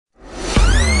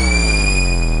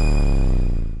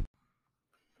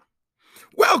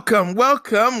Welcome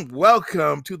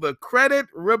to the Credit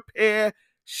Repair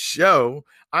Show.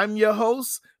 I'm your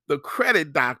host, the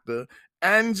Credit Doctor,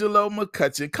 Angelo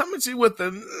McCutcheon, coming to you with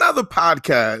another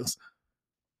podcast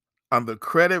on the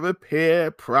credit repair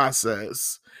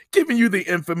process, giving you the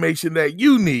information that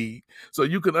you need so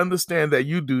you can understand that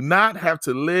you do not have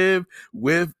to live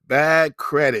with bad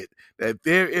credit, that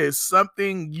there is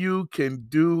something you can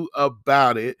do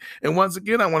about it. And once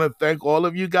again, I want to thank all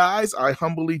of you guys. I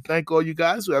humbly thank all you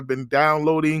guys who have been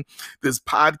downloading this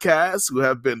podcast, who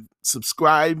have been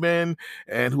subscribing,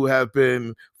 and who have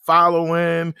been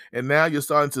following, and now you're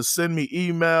starting to send me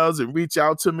emails and reach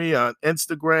out to me on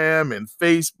Instagram and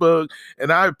Facebook,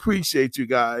 and I appreciate you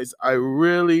guys. I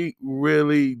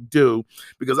really do,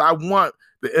 because I want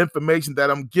the information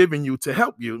that I'm giving you to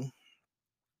help you.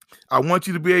 I want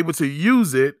you to be able to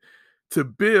use it to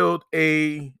build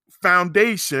a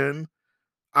foundation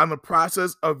on the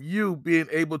process of you being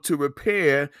able to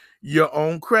repair your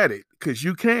own credit, because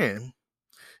you can.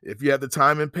 If you have the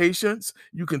time and patience,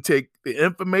 you can take the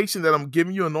information that I'm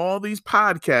giving you in all these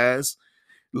podcasts,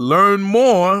 learn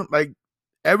more. Like,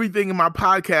 everything in my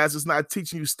podcast is not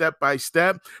teaching you step by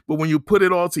step, but when you put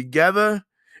it all together,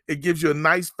 it gives you a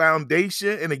nice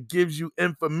foundation and it gives you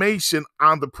information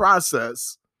on the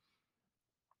process.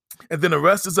 And then the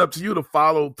rest is up to you to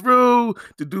follow through,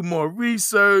 to do more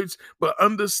research, but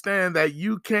understand that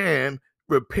you can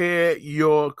repair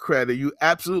your credit. You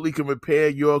absolutely can repair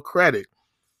your credit.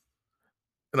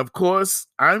 And of course,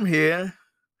 I'm here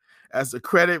as a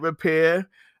credit repair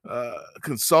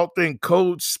consulting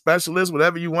coach, specialist,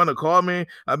 whatever you want to call me.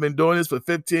 I've been doing this for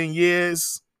 15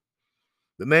 years.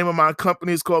 The name of my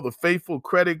company is called the Faithful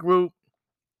Credit Group,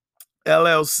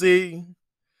 LLC.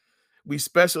 We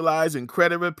specialize in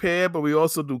credit repair, but we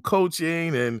also do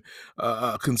coaching and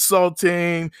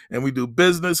consulting, and we do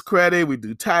business credit. We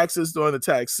do taxes during the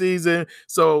tax season.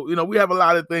 So, we have a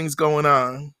lot of things going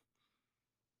on.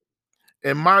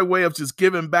 And my way of just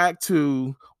giving back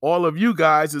to all of you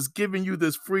guys is giving you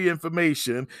this free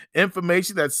information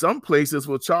that some places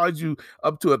will charge you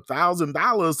up to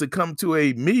 $1,000 to come to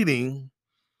a meeting,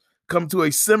 come to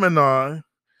a seminar,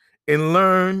 and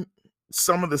learn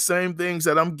some of the same things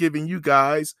that I'm giving you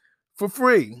guys for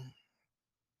free.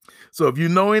 So if you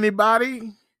know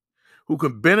anybody who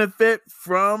can benefit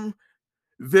from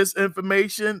this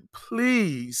information,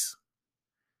 please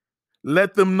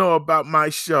let them know about my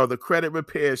show, the Credit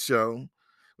Repair Show,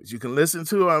 which you can listen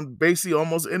to on basically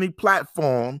almost any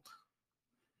platform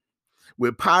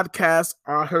where podcasts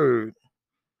are heard.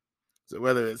 So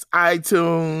whether it's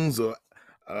iTunes or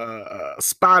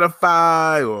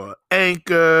Spotify or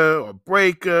Anchor or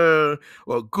Breaker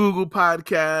or Google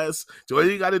Podcasts. So all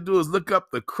you got to do is look up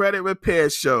the Credit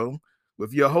Repair Show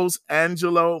with your host,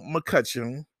 Angelo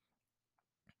McCutcheon.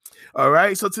 All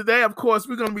right. So today, of course,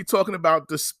 we're going to be talking about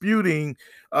disputing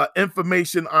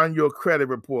information on your credit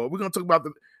report. We're going to talk about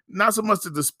not so much the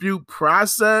dispute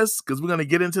process, because we're going to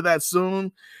get into that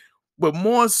soon, but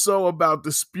more so about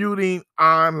disputing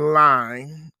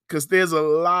online, because there's a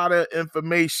lot of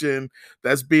information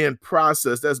that's being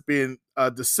processed, that's being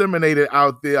disseminated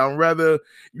out there on whether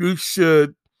you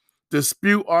should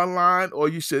dispute online or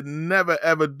you should never,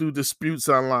 ever do disputes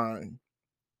online.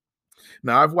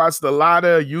 Now, I've watched a lot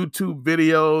of YouTube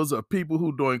videos of people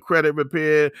who doing credit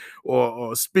repair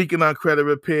or speaking on credit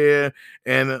repair.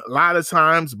 And a lot of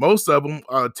times, most of them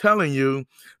are telling you,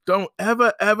 don't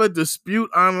ever dispute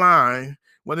online.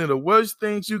 One of the worst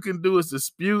things you can do is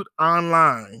dispute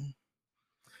online,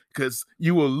 because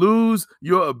you will lose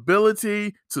your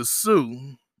ability to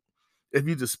sue if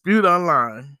you dispute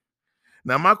online.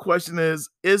 Now, my question is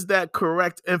that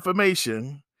correct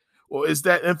information? Or is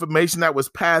that information that was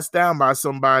passed down by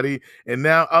somebody and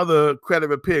now other credit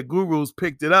repair gurus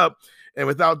picked it up and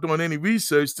without doing any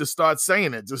research to start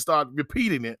saying it, to start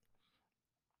repeating it?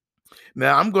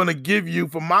 Now, I'm going to give you,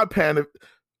 from my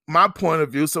point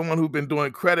of view, someone who's been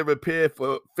doing credit repair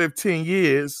for 15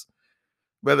 years,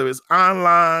 whether it's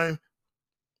online,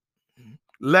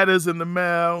 letters in the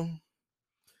mail,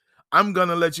 I'm going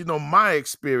to let you know my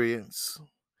experience.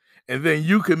 And then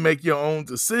you can make your own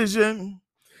decision.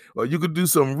 Or you could do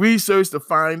some research to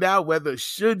find out whether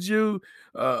should you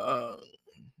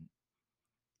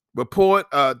report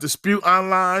a dispute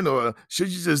online, or should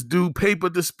you just do paper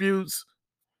disputes?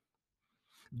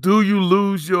 Do you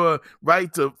lose your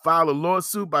right to file a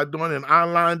lawsuit by doing an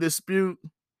online dispute?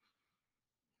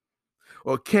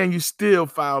 Or can you still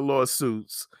file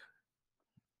lawsuits?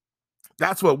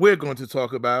 That's what we're going to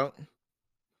talk about.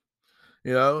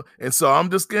 And so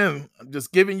I'm just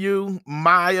giving you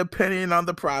my opinion on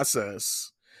the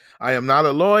process. I am not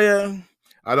a lawyer.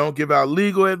 I don't give out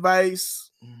legal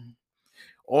advice.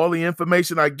 All the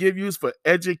information I give you is for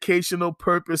educational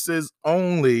purposes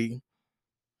only.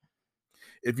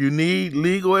 If you need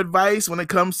legal advice when it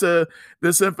comes to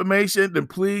this information, then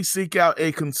please seek out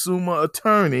a consumer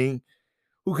attorney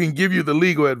who can give you the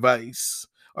legal advice.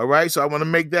 All right. So I want to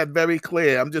make that very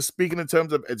clear. I'm just speaking in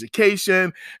terms of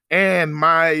education and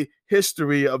my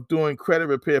history of doing credit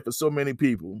repair for so many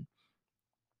people.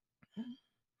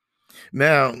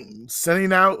 Now,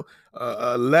 sending out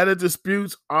letter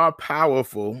disputes are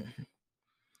powerful.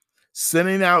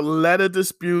 Sending out letter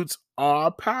disputes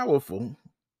are powerful.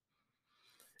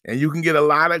 And you can get a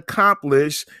lot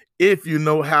accomplished if you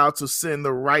know how to send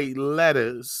the right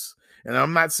letters. And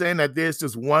I'm not saying that there's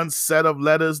just one set of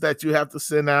letters that you have to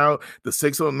send out, the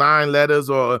 609 letters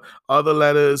or other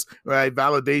letters, right?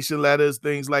 Validation letters,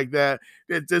 things like that.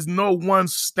 There's no one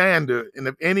standard. And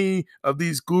if any of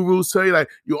these gurus tell you like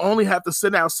you only have to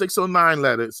send out 609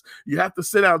 letters, you have to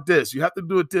send out this, you have to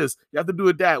do it this, you have to do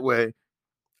it that way.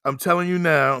 I'm telling you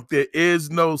now, there is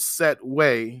no set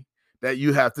way that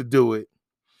you have to do it.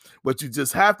 What you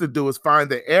just have to do is find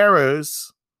the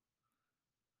errors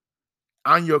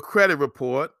on your credit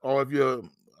report, or if you're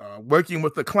working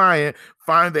with the client,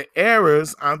 find the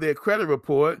errors on their credit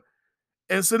report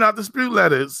and send out dispute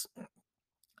letters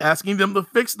asking them to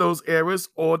fix those errors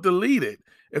or delete it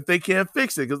if they can't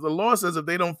fix it. Because the law says if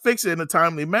they don't fix it in a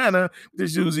timely manner, which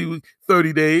is usually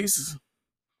 30 days,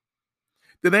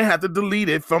 then they have to delete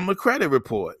it from the credit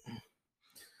report.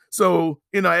 So,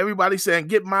 everybody's saying,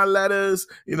 get my letters,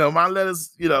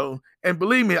 and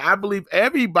believe me, I believe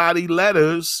everybody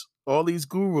letters, all these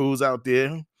gurus out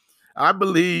there, I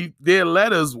believe their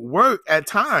letters work at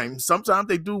times. Sometimes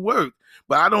they do work,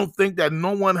 but I don't think that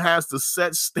no one has the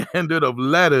set standard of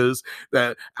letters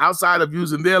that outside of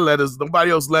using their letters,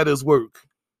 nobody else's letters work.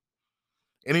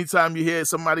 Anytime you hear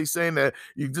somebody saying that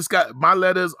you just got my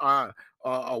letters are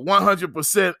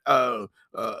 100%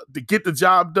 to get the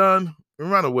job done,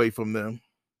 run away from them.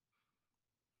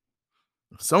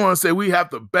 Someone say we have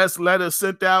the best letters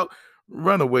sent out,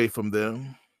 run away from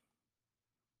them.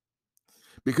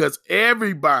 Because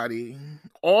everybody,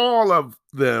 all of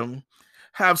them,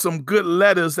 have some good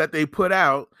letters that they put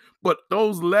out, but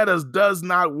those letters does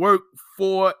not work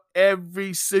for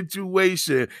every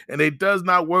situation, and it does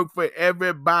not work for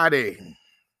everybody.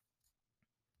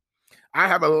 I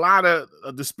have a lot of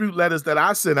dispute letters that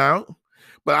I sent out,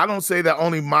 but I don't say that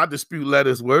only my dispute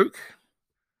letters work.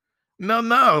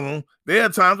 No. There are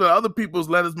times where other people's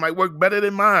letters might work better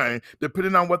than mine,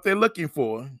 depending on what they're looking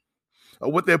for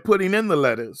or what they're putting in the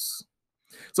letters.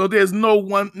 So there's no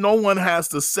one has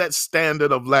the set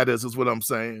standard of letters, is what I'm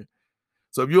saying.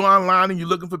 So if you're online and you're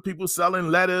looking for people selling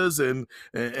letters and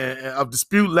of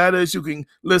dispute letters, you can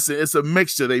listen. It's a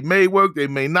mixture. They may work, they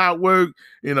may not work.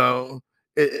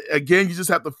 Again, you just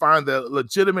have to find the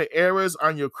legitimate errors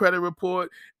on your credit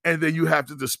report, and then you have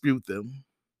to dispute them.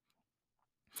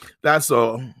 That's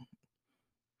all.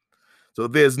 So I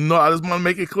just want to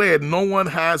make it clear, no one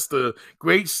has the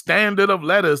great standard of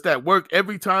letters that work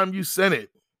every time you send it.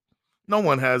 No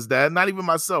one has that. Not even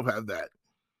myself have that.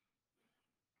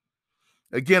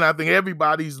 Again, I think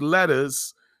everybody's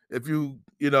letters, if you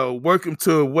work them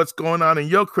to what's going on in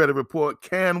your credit report,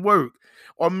 can work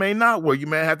or may not work. You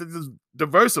may have to just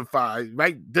diversify,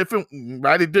 write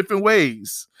it different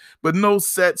ways. But no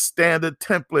set standard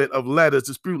template of letters,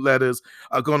 dispute letters,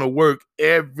 are going to work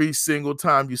every single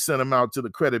time you send them out to the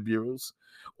credit bureaus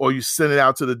or you send it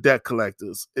out to the debt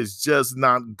collectors. It's just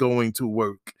not going to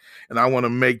work. And I want to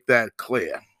make that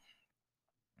clear.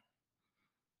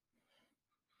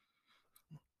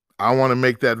 I want to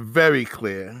make that very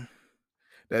clear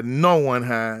that no one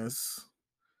has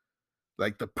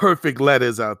like the perfect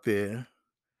letters out there.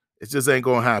 It just ain't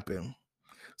going to happen.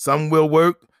 Some will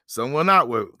work, some will not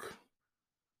work.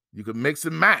 You can mix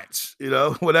and match,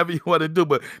 whatever you want to do,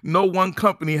 but no one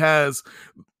company has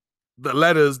the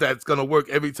letters that's going to work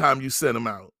every time you send them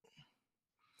out.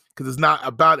 Because it's not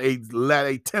about a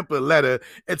template letter.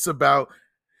 It's about,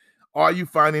 are you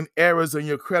finding errors in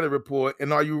your credit report,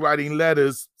 and are you writing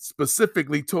letters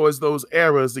specifically towards those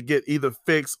errors to get either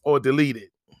fixed or deleted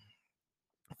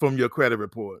from your credit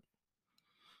report?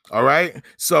 All right.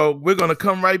 So we're going to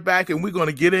come right back and we're going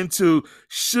to get into,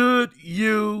 should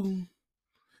you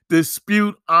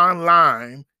dispute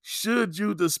online? Should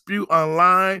you dispute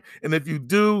online? And if you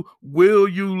do, will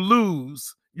you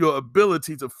lose your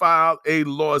ability to file a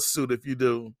lawsuit if you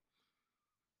do?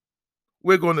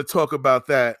 We're going to talk about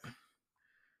that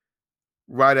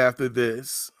right after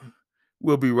this.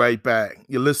 We'll be right back.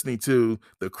 You're listening to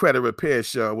the Credit Repair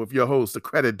Show with your host, the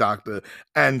credit doctor,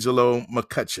 Angelo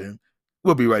McCutcheon.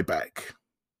 We'll be right back.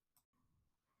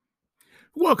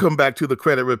 Welcome back to the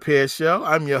Credit Repair Show.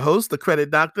 I'm your host, the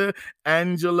credit doctor,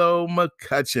 Angelo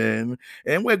McCutcheon,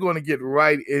 and we're going to get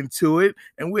right into it.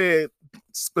 And we're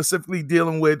specifically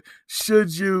dealing with,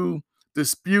 should you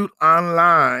dispute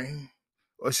online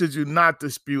or should you not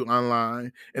dispute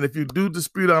online? And if you do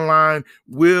dispute online,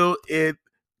 will it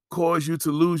cause you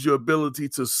to lose your ability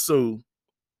to sue?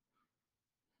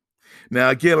 Now,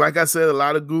 again, like I said, a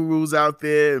lot of gurus out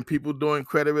there and people doing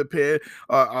credit repair,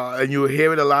 and you'll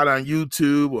hear it a lot on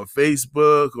YouTube or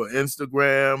Facebook or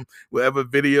Instagram, wherever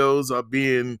videos are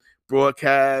being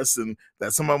broadcast, and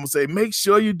that someone will say, make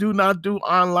sure you do not do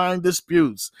online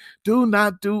disputes. Do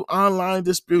not do online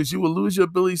disputes. You will lose your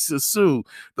ability to sue.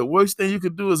 The worst thing you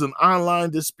could do is an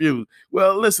online dispute.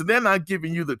 Well, listen, they're not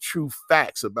giving you the true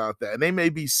facts about that. And they may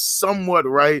be somewhat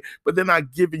right, but they're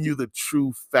not giving you the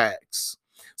true facts.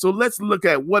 So let's look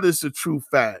at what is the true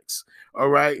facts. All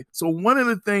right. So one of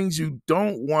the things you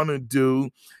don't want to do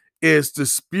is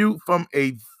dispute from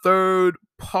a third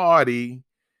party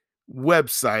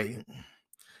website.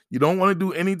 You don't want to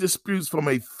do any disputes from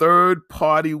a third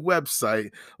party website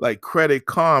like Credit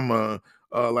Karma,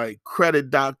 like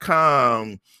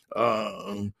credit.com,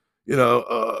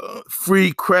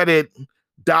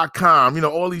 freecredit.com,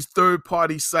 all these third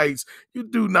party sites. You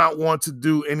do not want to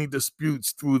do any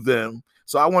disputes through them.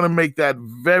 So I want to make that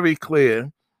very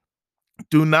clear.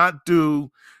 Do not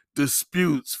do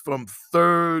disputes from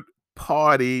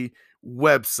third-party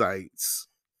websites.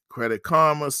 Credit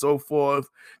Karma, so forth,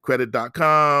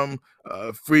 credit.com,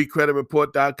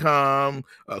 freecreditreport.com,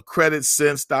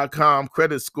 creditsense.com,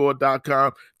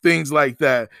 creditscore.com, things like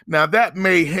that. Now, that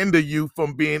may hinder you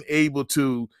from being able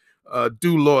to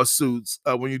do lawsuits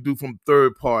when you do from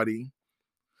third party.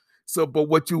 So, but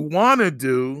what you want to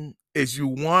do is you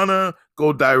want to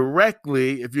go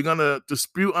directly, if you're going to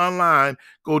dispute online,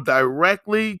 go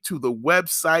directly to the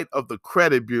website of the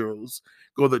credit bureaus.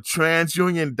 Go to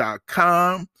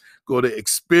transunion.com, go to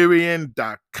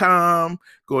Experian.com,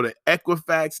 go to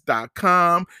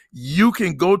Equifax.com. You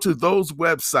can go to those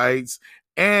websites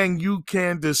and you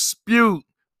can dispute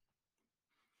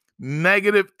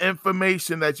negative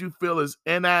information that you feel is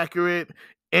inaccurate,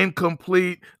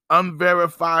 incomplete,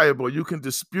 unverifiable. You can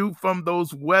dispute from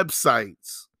those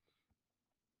websites.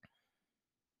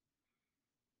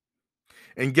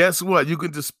 And guess what? You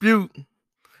can dispute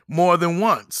more than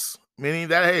once. Meaning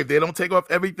that, hey, if they don't take off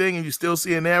everything and you still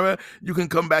see an error, you can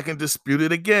come back and dispute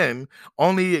it again.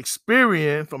 Only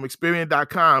Experian, from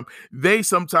Experian.com, they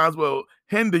sometimes will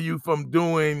hinder you from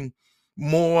doing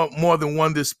more than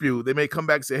one dispute. They may come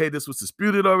back and say, hey, this was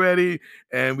disputed already,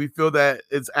 and we feel that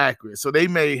it's accurate. So they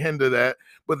may hinder that.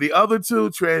 But the other two,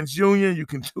 TransUnion, you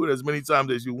can do it as many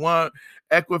times as you want.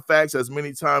 Equifax, as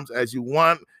many times as you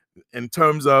want, in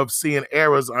terms of seeing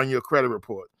errors on your credit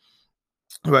report.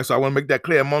 All right, so I want to make that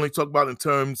clear. I'm only talking about in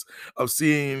terms of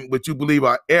seeing what you believe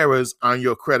are errors on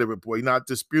your credit report. You're not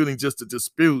disputing just to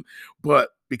dispute, but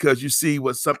because you see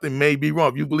what something may be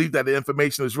wrong. If you believe that the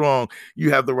information is wrong,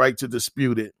 you have the right to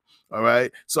dispute it. All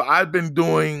right. So I've been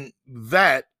doing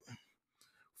that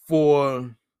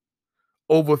for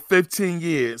over 15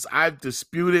 years. I've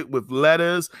disputed with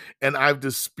letters and I've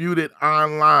disputed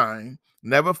online,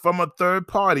 never from a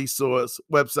third-party source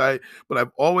website, but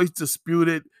I've always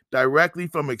disputed directly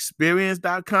from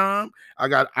Experience.com. I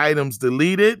got items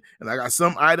deleted, and I got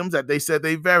some items that they said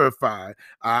they verified.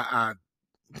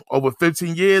 Over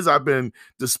 15 years, I've been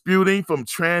disputing from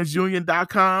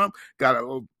transunion.com,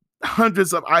 got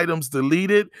hundreds of items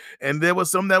deleted, and there were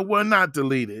some that were not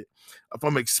deleted.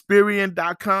 From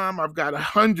Experian.com, I've got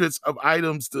hundreds of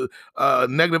items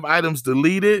negative items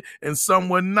deleted, and some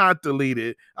were not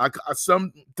deleted. I got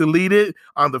some deleted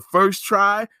on the first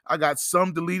try. I got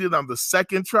some deleted on the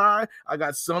second try. I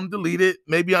got some deleted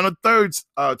maybe on the third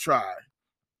try.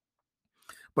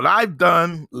 But I've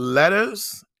done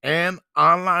letters and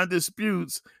online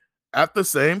disputes at the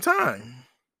same time.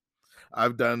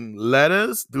 I've done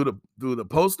letters through the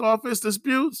post office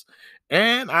disputes,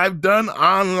 and I've done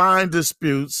online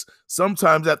disputes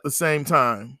sometimes at the same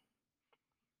time.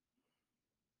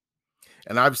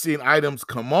 And I've seen items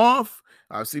come off.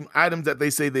 I've seen items that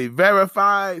they say they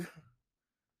verified.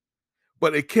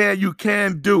 But you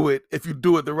can do it if you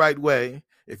do it the right way.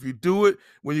 If you do it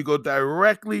when you go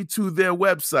directly to their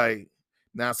website.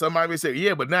 Now, somebody may say,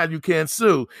 yeah, but now you can't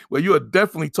sue. Well, you are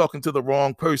definitely talking to the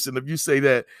wrong person if you say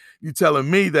that. You're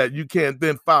telling me that you can't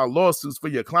then file lawsuits for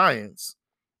your clients.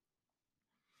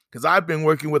 Because I've been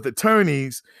working with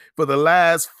attorneys for the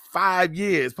last 5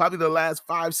 years, probably the last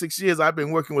 5-6 years, I've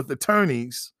been working with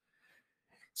attorneys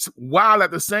while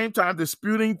at the same time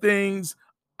disputing things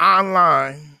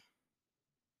online.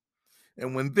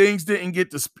 And when things didn't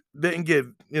get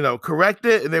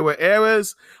corrected and there were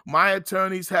errors, my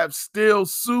attorneys have still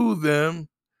sued them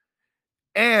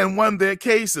and won their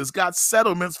cases, got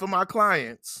settlements for my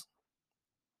clients.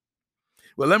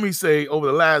 Well, let me say, over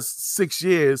the last 6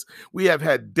 years, we have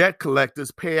had debt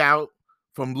collectors pay out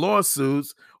from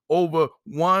lawsuits over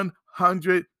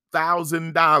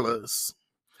 $100,000.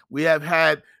 We have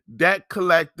had debt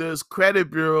collectors, credit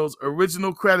bureaus,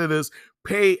 original creditors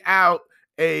pay out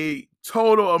a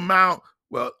total of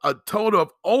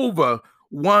over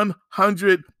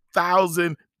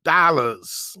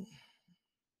 $100,000.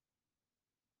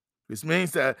 Which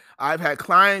means that I've had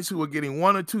clients who were getting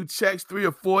 1 or 2 checks, 3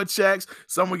 or 4 checks.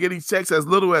 Some were getting checks as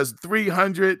little as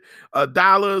 $300,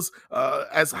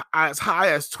 as high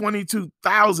as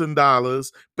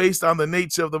 $22,000 based on the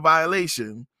nature of the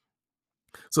violation.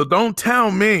 So don't tell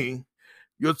me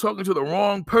you're talking to the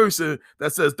wrong person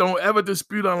that says don't ever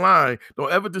dispute online.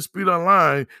 Don't ever dispute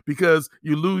online because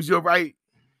you lose your right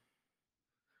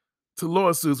to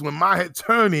lawsuits, when my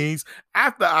attorneys,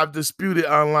 after I've disputed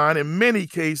online, in many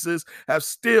cases, have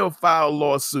still filed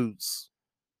lawsuits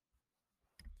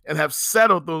and have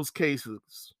settled those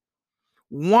cases.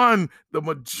 Won the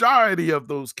majority of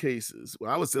those cases.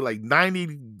 Well, I would say like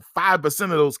 95% of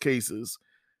those cases.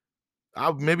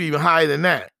 Maybe even higher than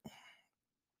that.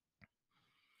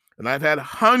 And I've had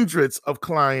hundreds of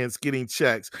clients getting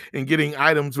checks and getting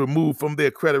items removed from their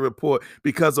credit report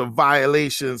because of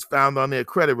violations found on their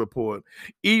credit report,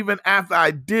 even after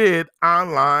I did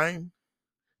online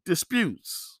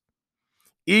disputes.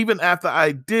 Even after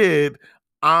I did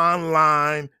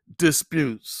online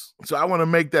disputes. So I want to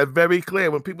make that very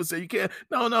clear. When people say you can't,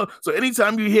 no. So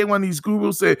anytime you hear one of these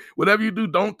gurus say, whatever you do,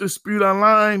 don't dispute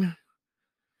online,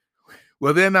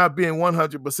 well, they're not being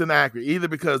 100% accurate, either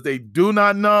because they do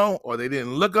not know or they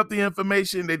didn't look up the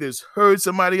information. They just heard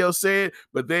somebody else say it,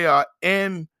 but they are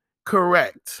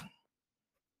incorrect.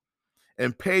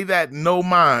 And pay that no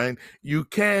mind. You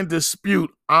can dispute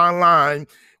online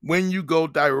when you go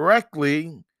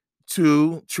directly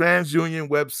to TransUnion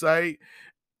website,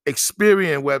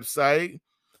 Experian website,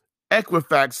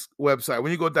 Equifax website.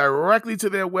 When you go directly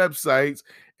to their websites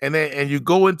and you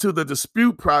go into the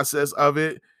dispute process of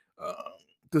it,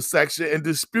 the section, and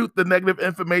dispute the negative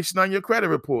information on your credit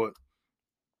report.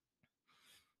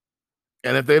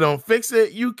 And if they don't fix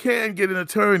it, you can get an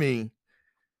attorney,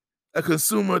 a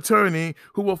consumer attorney,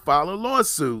 who will file a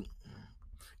lawsuit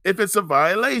if it's a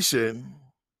violation.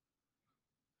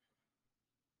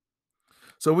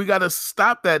 So we got to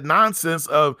stop that nonsense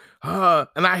of,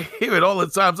 and I hear it all the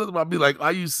time. Sometimes I'll be like,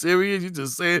 are you serious? You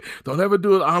just say, don't ever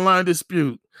do an online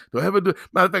dispute. Don't ever do.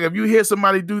 Matter of fact, if you hear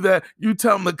somebody do that, you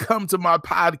tell them to come to my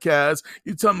podcast.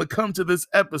 You tell them to come to this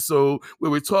episode where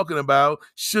we're talking about,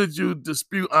 should you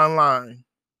dispute online?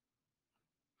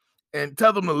 And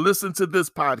tell them to listen to this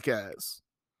podcast.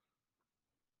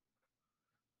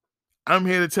 I'm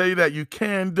here to tell you that you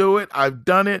can do it. I've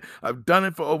done it. I've done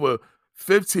it for over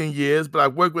 15 years, but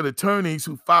I've worked with attorneys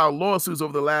who filed lawsuits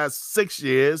over the last 6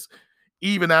 years,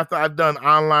 even after I've done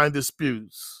online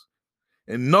disputes.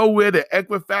 And nowhere did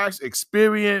Equifax,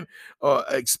 Experian, or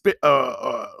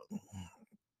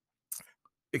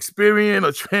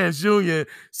TransUnion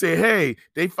say, hey,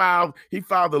 he filed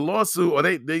a lawsuit, or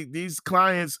these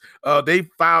clients, they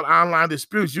filed online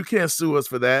disputes. You can't sue us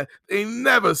for that. They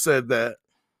never said that.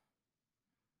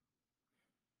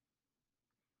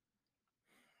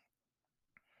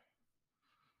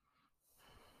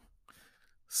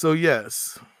 So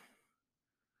yes,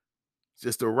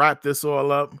 just to wrap this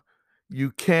all up,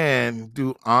 you can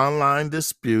do online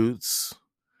disputes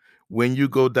when you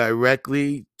go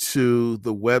directly to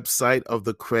the website of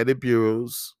the credit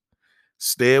bureaus.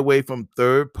 Stay away from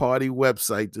third-party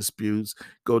website disputes.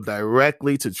 Go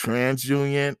directly to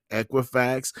TransUnion,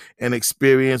 Equifax, and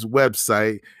Experian's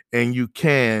website, and you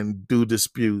can do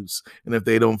disputes. And if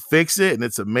they don't fix it and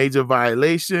it's a major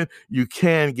violation, you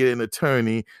can get an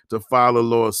attorney to file a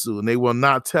lawsuit. And they will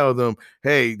not tell them,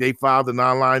 hey, they filed an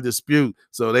online dispute,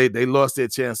 so they lost their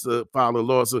chance to file a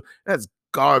lawsuit. That's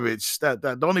garbage. That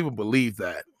don't even believe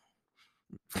that.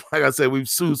 Like I said, we've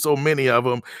sued so many of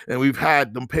them, and we've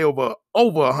had them pay over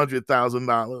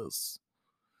 $100,000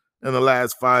 in the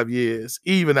last 5 years,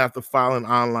 even after filing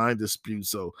online disputes.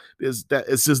 So it's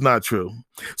just not true.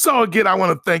 So again, I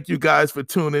want to thank you guys for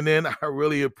tuning in. I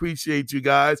really appreciate you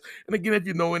guys. And again, if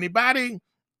you know anybody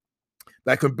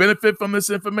that can benefit from this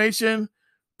information,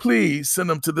 please send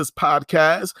them to this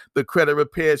podcast, The Credit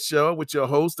Repair Show, with your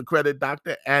host, the credit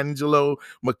doctor, Angelo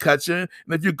McCutcheon.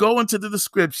 And if you go into the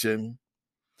description,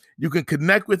 You can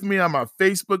connect with me on my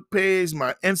Facebook page,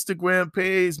 my Instagram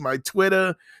page, my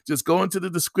Twitter. Just go into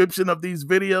the description of these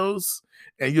videos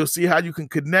and you'll see how you can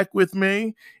connect with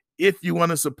me. If you want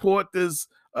to support this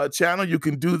channel, you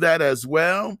can do that as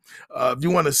well. If you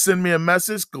want to send me a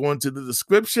message, go into the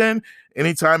description.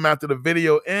 Anytime after the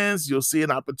video ends, you'll see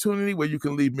an opportunity where you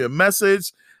can leave me a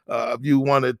message. If you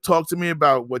want to talk to me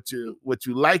about what you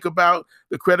like about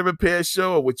the Credit Repair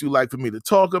Show or what you like for me to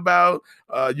talk about,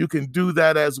 you can do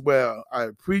that as well. I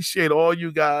appreciate all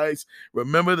you guys.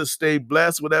 Remember to stay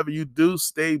blessed. Whatever you do,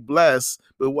 stay blessed.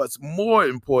 But what's more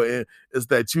important is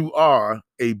that you are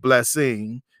a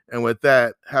blessing. And with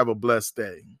that, have a blessed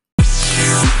day.